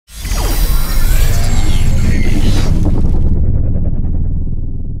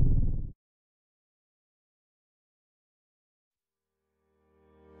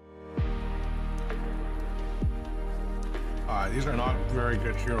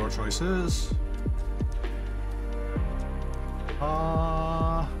very good hero choices.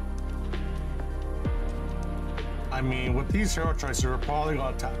 I mean, with these hero choices, we're probably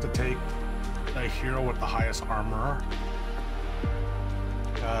going to have to take the hero with the highest armor.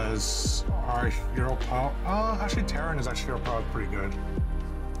 Because our hero power... actually, Teron is actually hero power pretty good.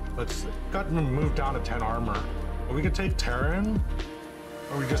 But it's gotten moved down to 10 armor. But we could take Teron,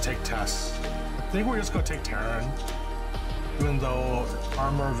 or we just take Tess. I think we're just going to take Teron. Even though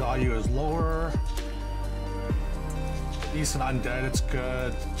armor value is lower. Decent undead, it's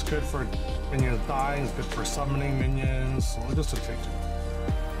good. It's good for minions dying, it's good for summoning minions. So we'll just take two.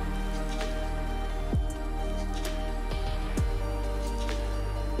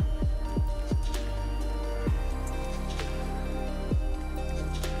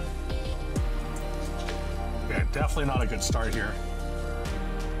 Yeah, definitely not a good start here.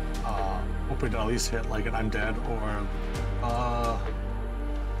 Hope we can at least hit like an undead or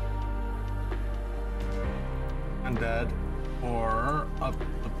undead or a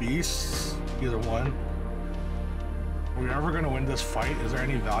beast, either one. Are we ever gonna win this fight? Is there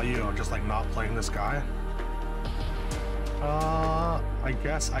any value of just like not playing this guy? I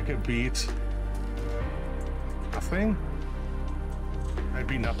guess I could beat nothing. I'd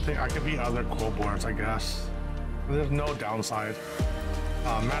beat nothing. I could beat other kobolds, I guess. There's no downside.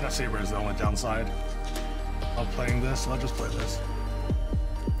 Mana Saber is the only downside of playing this, so I'll just play this.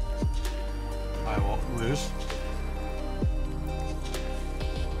 I will lose.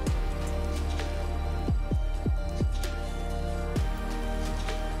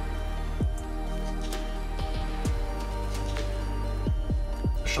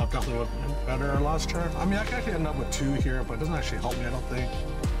 Shot definitely went better last turn. I mean, I can actually end up with 2 here, but it doesn't actually help me, I don't think.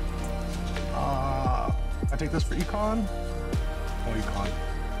 I take this for econ. No econ.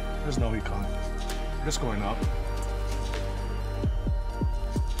 There's no econ. We're just going up.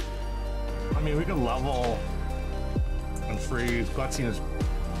 I mean, we can level and freeze. Gutsy is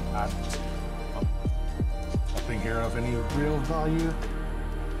bad. Nothing here of any real value.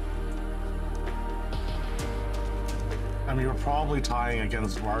 I mean, we're probably tying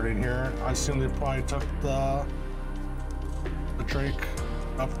against Varden here. I assume they probably took the Drake,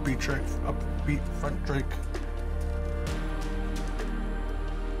 upbeat front Drake.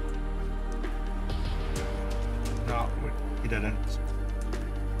 No, he didn't.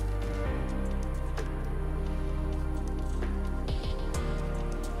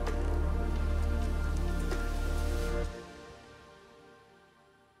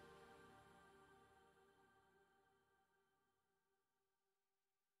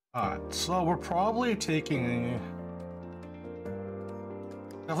 Alright, so we're probably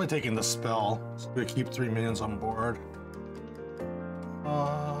definitely taking the spell, so we keep 3 minions on board.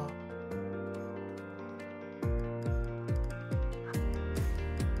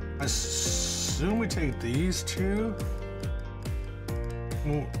 I assume we take these 2.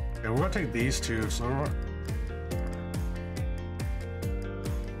 Yeah, we're gonna take these 2, so we're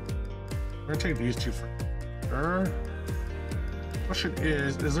gonna take these 2 for sure. Question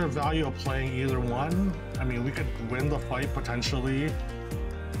is there value of playing either one? I mean, we could win the fight potentially.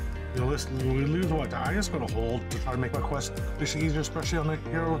 You know, we lose what? I'm just gonna hold to try to make my quest easier, especially on the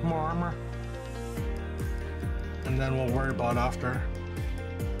hero with more armor. And then we'll worry about after.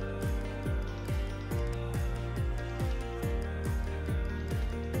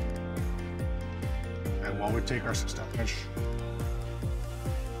 And while we take our 6 damage.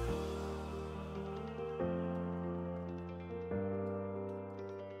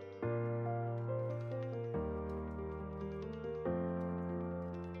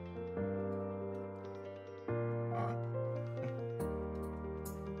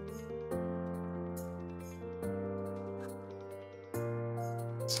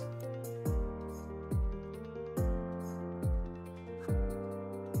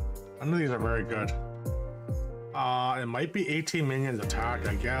 None of these are very good. It might be 18 minions attack,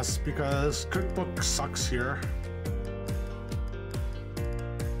 I guess, because cookbook sucks here.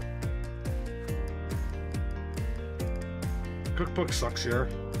 Cookbook sucks here.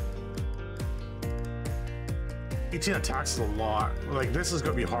 18 attacks is a lot. Like, this is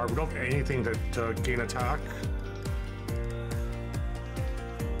gonna be hard. We don't have anything to gain attack.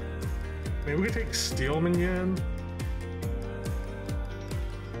 Maybe we could take Steel Minion.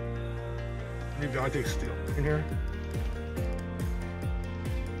 Maybe I take Steel in here.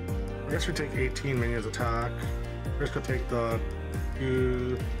 I guess we take 18 minions attack. We're just gonna take the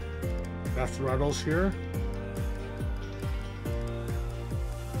 2 Death Rattles here.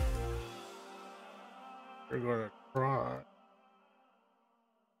 We're gonna try.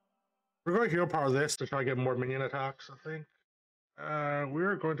 We're gonna hero power this to try to get more minion attacks, I think. and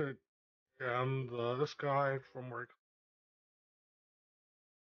we're going to this guy from work.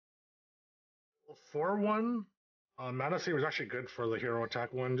 4-1. Mana Save is actually good for the hero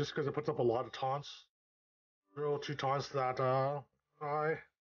attack one, just because it puts up a lot of taunts. Throw 2 taunts that guy.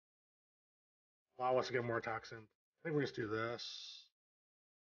 Allow us to get more attacks in. I think we just do this.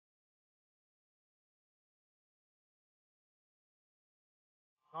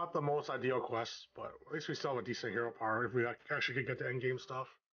 Not the most ideal quest, but at least we still have a decent hero power if we actually could get to endgame stuff.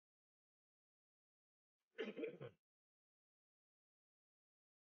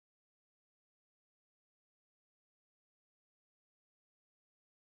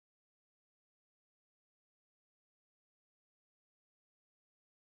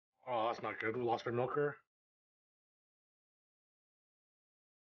 Oh, that's not good. We lost our milker.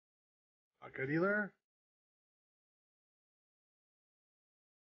 Not good either.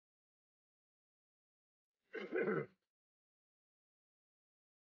 Okay,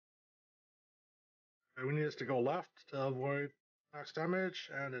 we need this to go left to avoid max damage,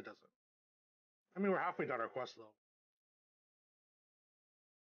 and it doesn't. I mean, we're halfway done our quest though.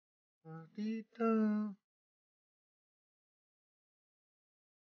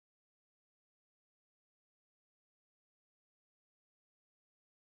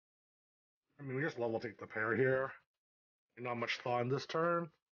 I mean, we just level take the pair here. Not much thought in this turn.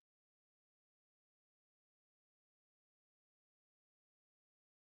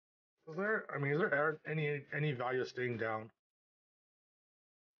 Is there any value staying down?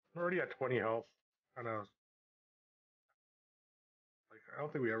 I'm already at 20 health. Kind of, like, I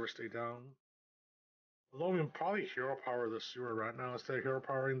don't think we ever stay down. Although we can probably hero power the sewer right now instead of hero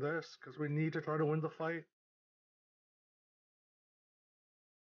powering this, because we need to try to win the fight.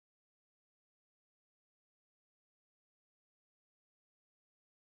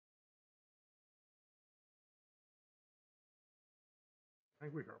 I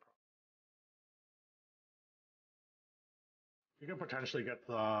think we hero power. We could potentially get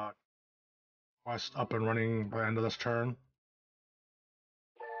the quest up and running by the end of this turn.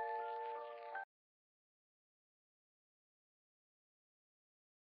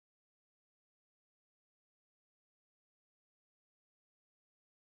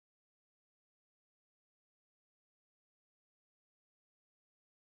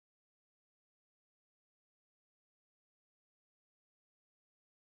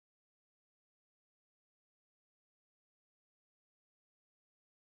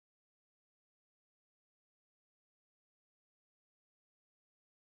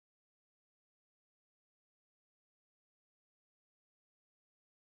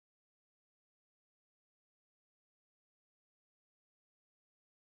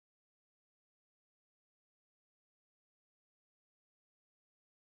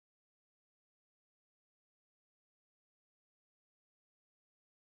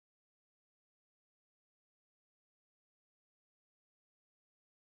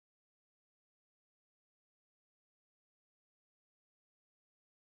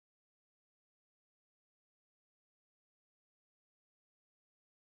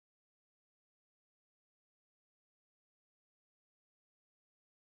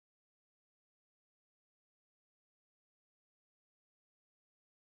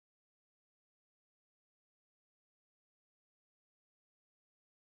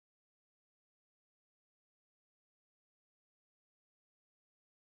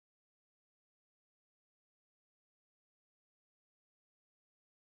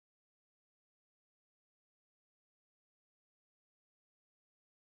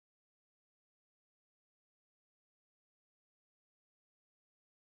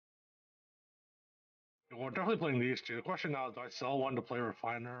 We're definitely playing these two. The question now is, do I sell one to play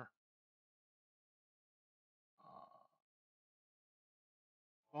Refiner?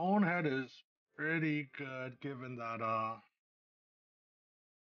 Bonehead is pretty good given that I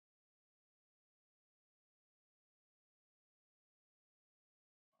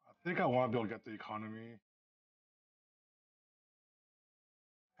think I want to be able to get the economy.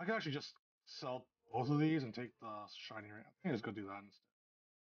 I can actually just sell both of these and take the shiny ring. I think it's gonna do that instead.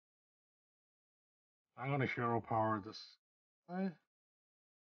 I'm gonna hero power this.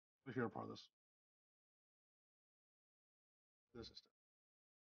 Hero power this instead.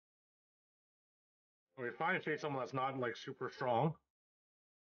 Okay, fine. Take someone that's not like super strong.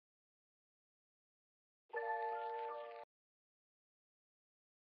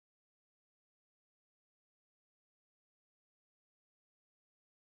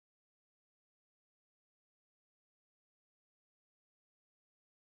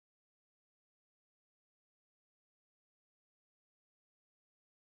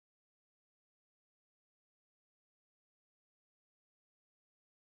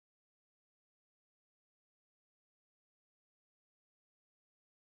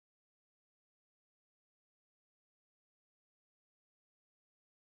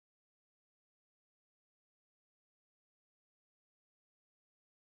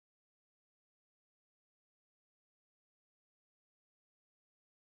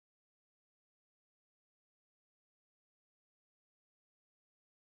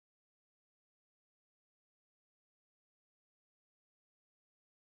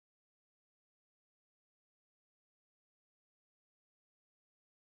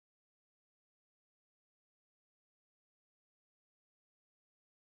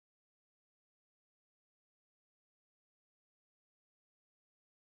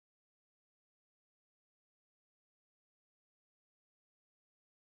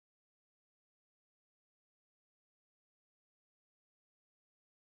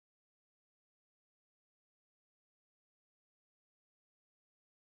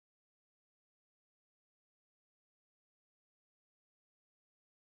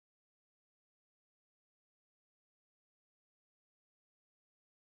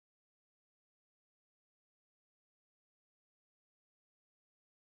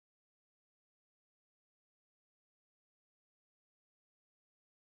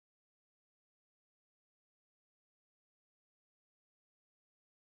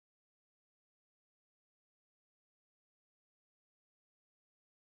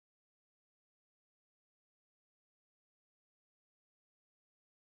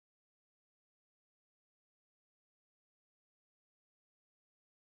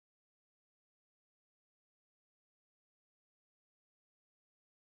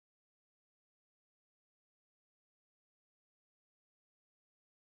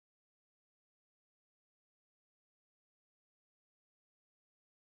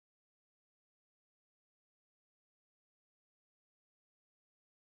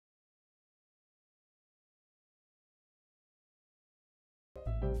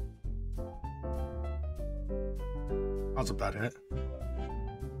 That's a bad hit.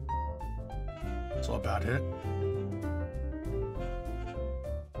 So a bad hit.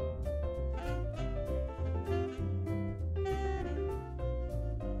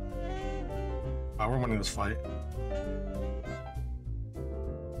 We're winning this fight.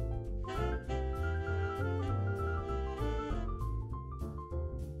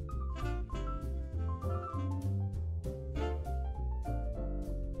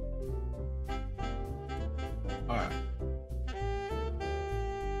 Alright.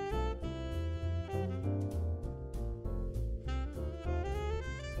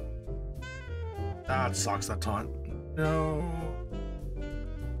 That sucks, that taunt. No.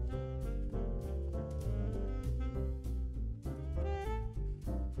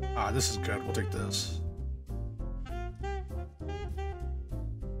 This is good. We'll take this.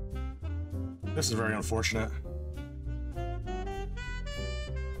 This is very unfortunate.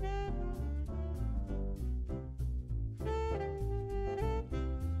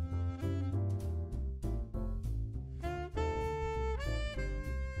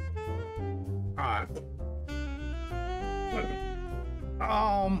 Alright.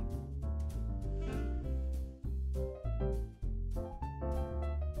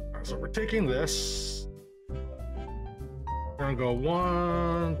 So we're taking this. We're gonna go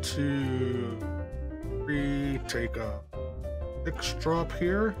 1, 2, 3, take a 6 drop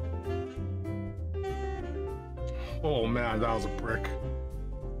here. Oh man, that was a brick.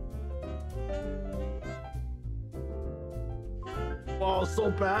 Oh, so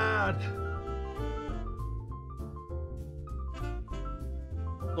bad.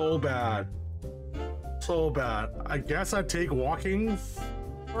 So bad. So bad. I guess I'd take walking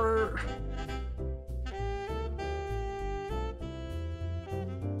for...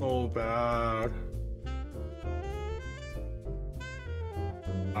 So bad.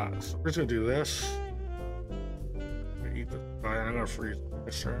 So we're just gonna do this. Eat this guy. I'm gonna freeze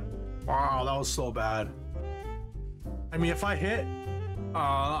this turn. Wow, that was so bad. I mean, if I hit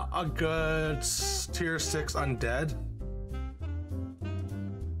a good tier 6 undead,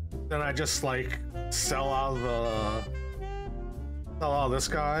 then I just like sell out this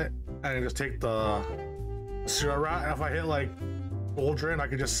guy and just take the Sewer Rat. And if I hit like Goldrin, I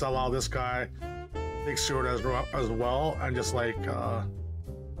could just sell out this guy, take Sewer as well, and just like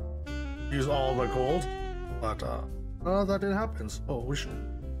use all the gold. But that didn't happen. So what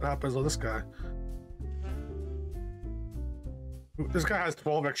happens with this guy? This guy has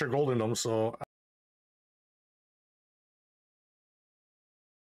 12 extra gold in him, so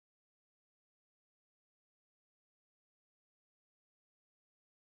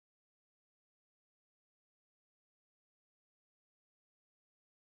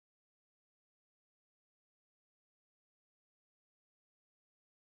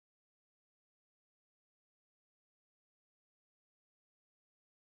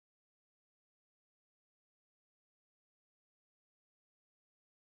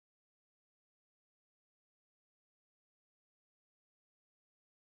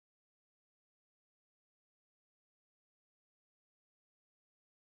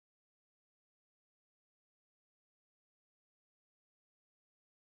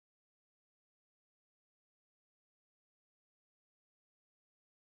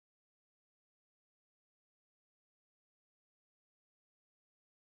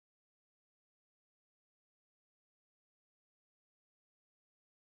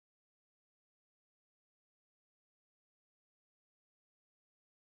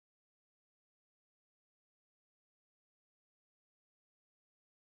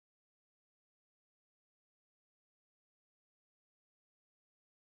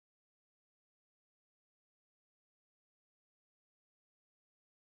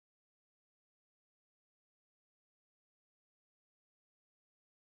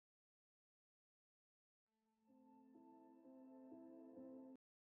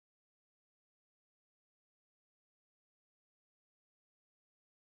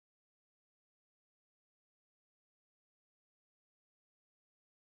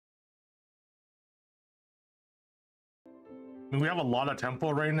I mean, we have a lot of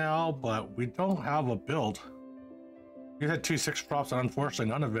tempo right now, but we don't have a build. We had 2 6 drops, and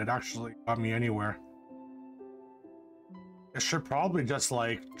unfortunately, none of it actually got me anywhere. I should probably just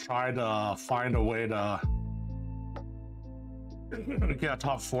like try to find a way to get a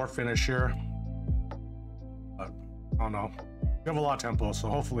top 4 finish here. But I don't know. We have a lot of tempo, so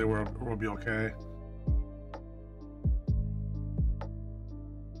hopefully we'll be okay.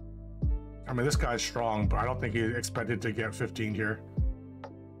 I mean, this guy's strong, but I don't think he expected to get 15 here.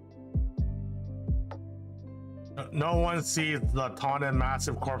 No one sees the taunted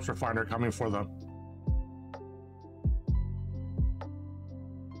massive corpse refiner coming for them.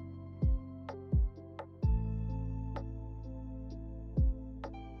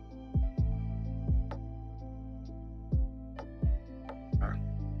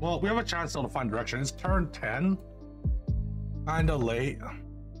 Well, we have a chance still to find direction. It's turn 10. Kinda late.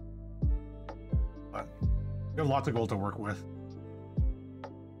 But we have lots of gold to work with.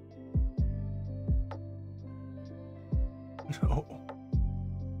 No.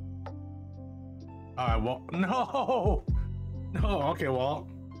 Well, no! No, okay, well.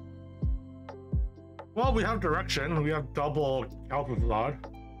 Well, we have direction. We have double Calpazod.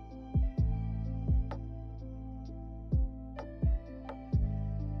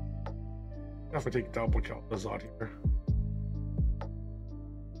 I have to take double Calpazod here.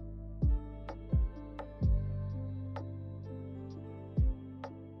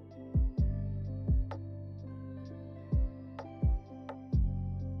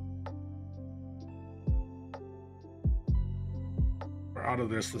 We're out of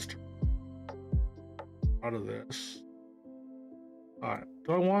this turn. Out of this. Alright,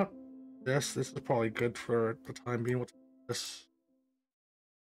 do I want this? This is probably good for the time being. What's this?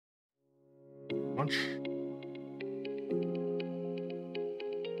 Punch.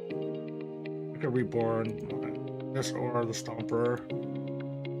 Like a reborn. This or the Stomper.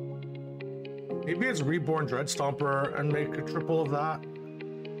 Maybe it's reborn Dread Stomper and make a triple of that.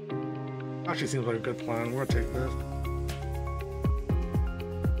 Actually seems like a good plan. We're gonna take this.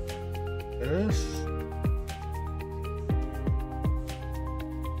 This.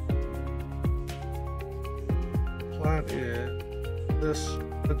 Plan is this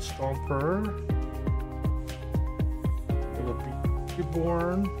Dread Stomper. It will be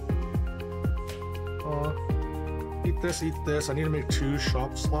reborn. Eat this, eat this. I need to make 2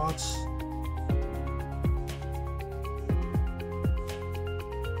 shop slots.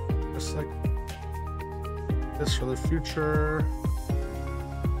 Just like this for the future.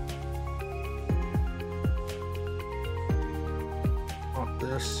 Not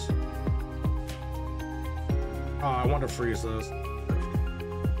this. Oh, I want to freeze those.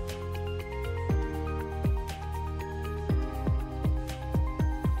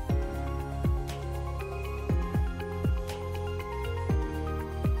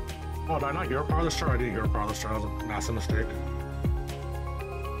 Oh, did I not hero power this turn? I didn't hero power this turn. That was a massive mistake.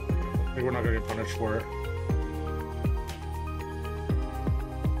 I think we're not gonna get punished for it.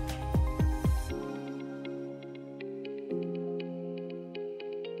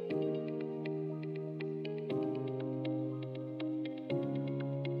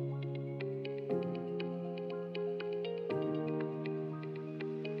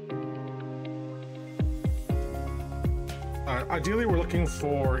 Ideally, we're looking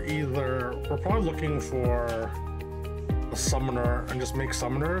for we're probably looking for a summoner and just make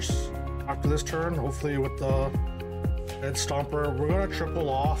summoners after this turn. Hopefully with the Dread Stomper, we're gonna triple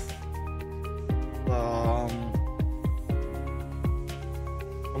off the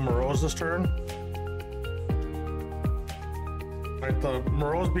Morose this turn. Right, the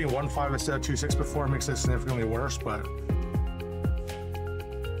Morose being 1-5 instead of 2-6 before makes it significantly worse, but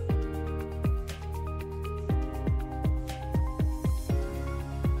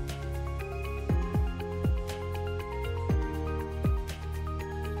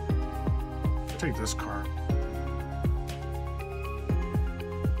take this card.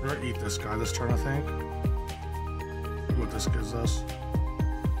 We're gonna eat this guy this turn, I think. See what this gives us.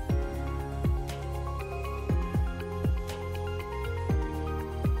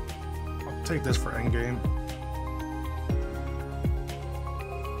 I'll take this for endgame.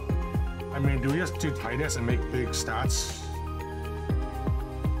 I mean, do we just do Titus and make big stats?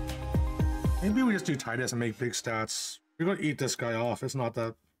 Maybe we just do Titus and make big stats. We're gonna eat this guy off. It's not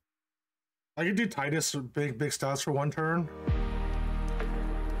that. I could do Titus big stats for 1 turn.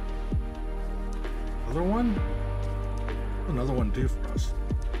 Another one? Another one do for us.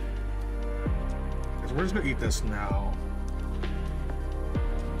 So we're just gonna eat this now.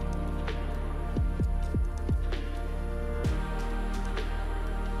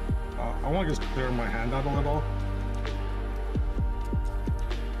 I want to just clear my hand out a little.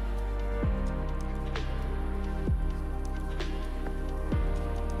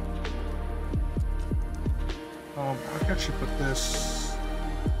 I can actually put this.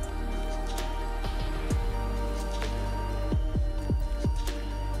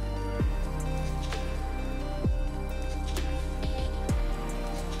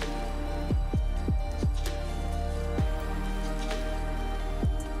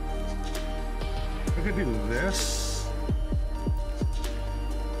 I could do this.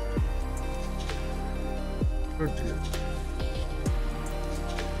 Or do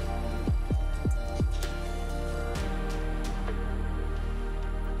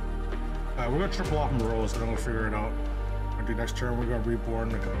we're gonna triple off Morose and then we'll figure it out. We're gonna do next turn, we're gonna reborn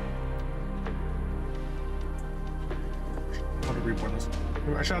the to reborn this.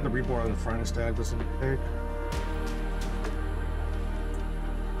 I should have the reborn in the front instead. This is a mistake.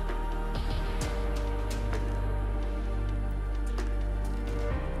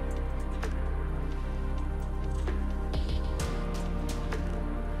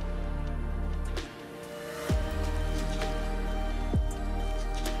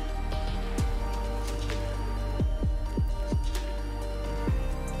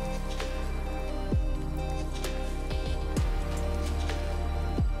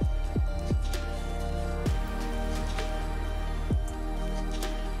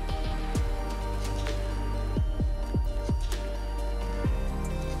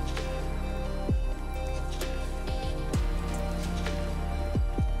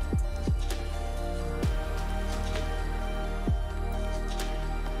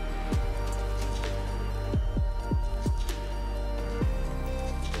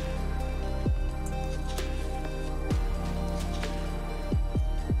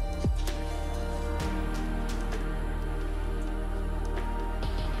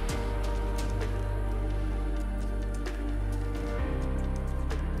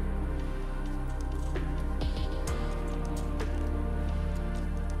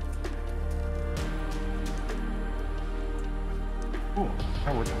 Cool,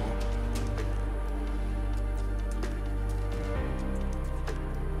 that worked well.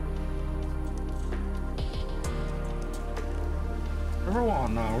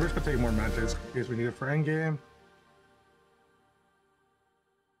 Everyone, no, we're just gonna take more mandates in case we need it for endgame.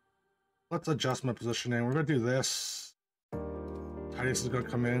 Let's adjust my positioning. We're gonna do this. Titus is gonna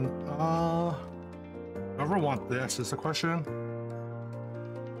come in. Whoever want this is the question.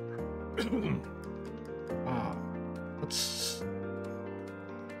 Let's.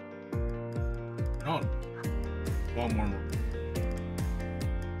 Oh, one more.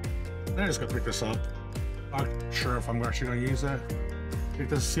 I'm just gonna pick this up. Not sure if I'm actually gonna use it. Pick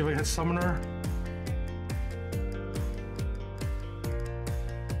this, see if I hit summoner.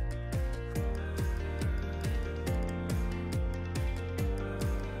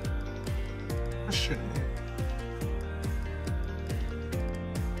 Shit.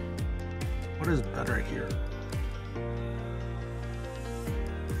 What is better here?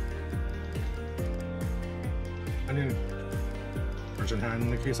 I need Virgin Hand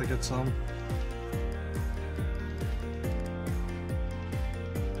in case I get some.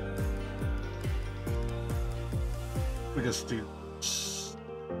 We just do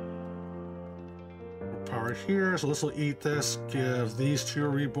power here, so this will eat this, give these two a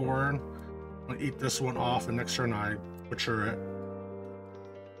reborn. I'm gonna eat this one off, and next turn I butcher it.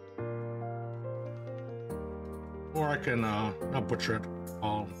 Or I can not butcher it,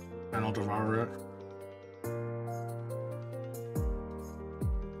 and I'll devour it.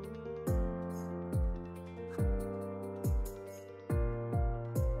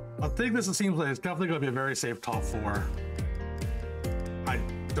 I think this seems like it's definitely going to be a very safe top 4. I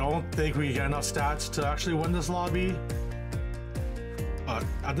don't think we get enough stats to actually win this lobby. But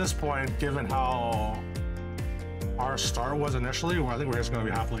at this point, given how our start was initially, well, I think we're just going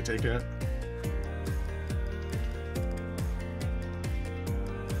to happily take it.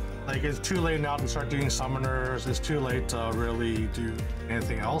 Like, it's too late now to start doing summoners. It's too late to really do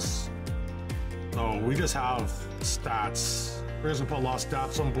anything else. So we just have stats. We're just gonna put a lot of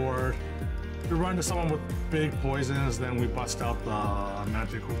stats on board. We run into someone with big poisons, then we bust out the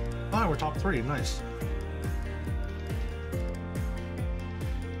magic. Oh, we're top 3, nice.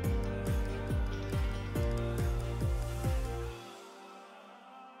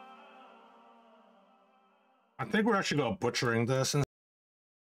 I think we're actually going butchering this.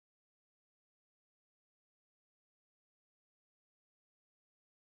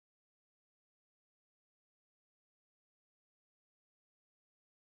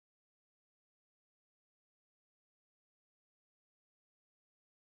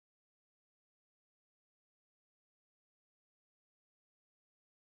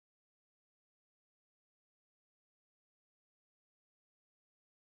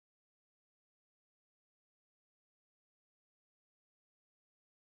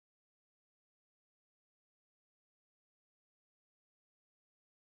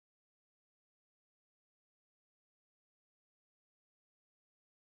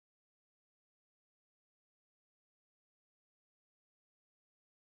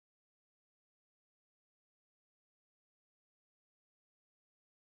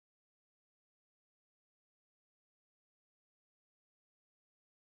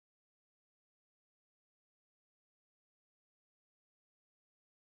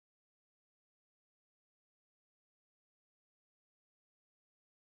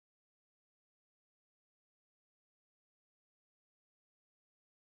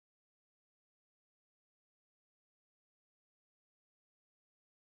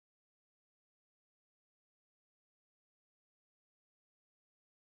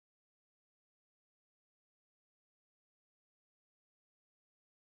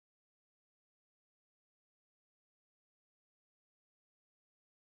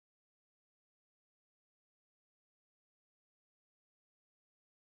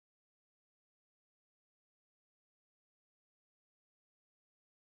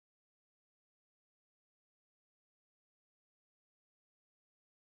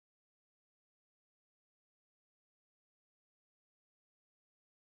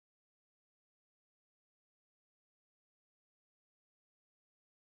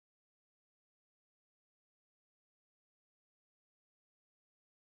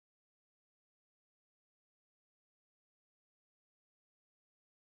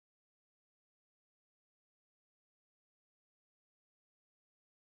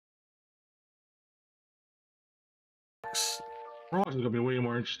 Warlocks. Warlocks is gonna be way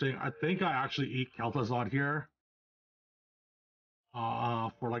more interesting. I think I actually eat Kel'Thuzad here.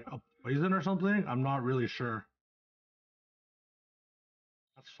 For like a poison or something. I'm not really sure.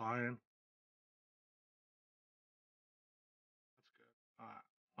 That's fine. That's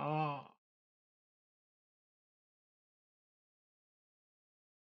good. I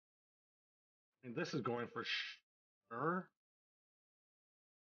mean, this is going for sure.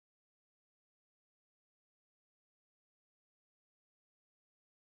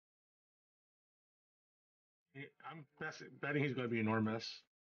 I'm betting he's going to be enormous.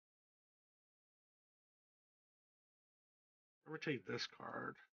 Ever take this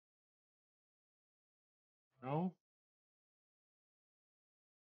card? No.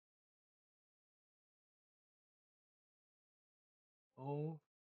 Oh.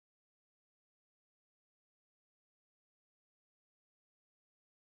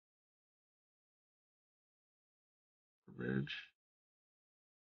 Bridge.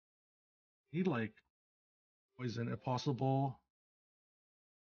 He like poison if possible.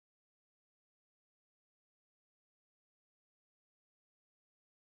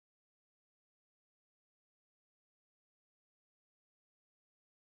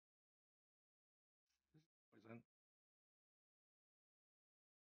 Poison.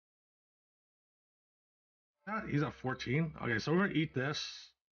 Yeah, he's at 14. Okay, so we're gonna eat this.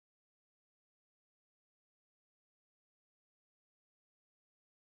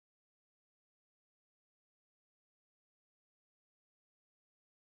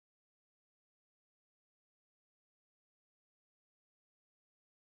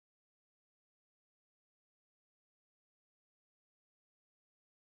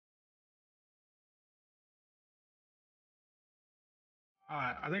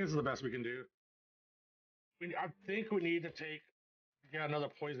 I think this is the best we can do. I think we need to get another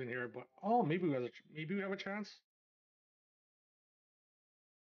poison here, but oh, maybe we have a chance.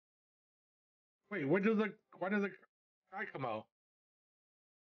 Wait, why did the guy come out?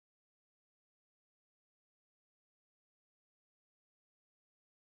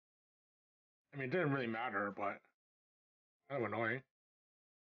 I mean, it didn't really matter, but kind of annoying.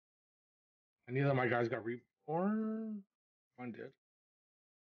 And neither of my guys got reborn. One did.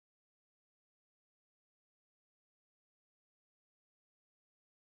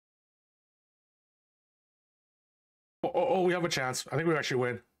 Oh, we have a chance. I think we actually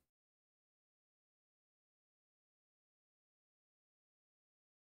win.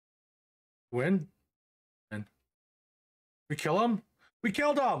 Win? And we kill him? We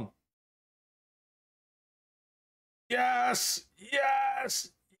killed him! Yes!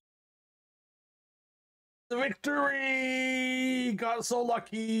 Yes! The victory! Got so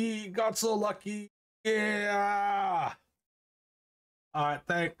lucky! Got so lucky! Yeah! Alright,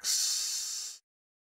 thanks.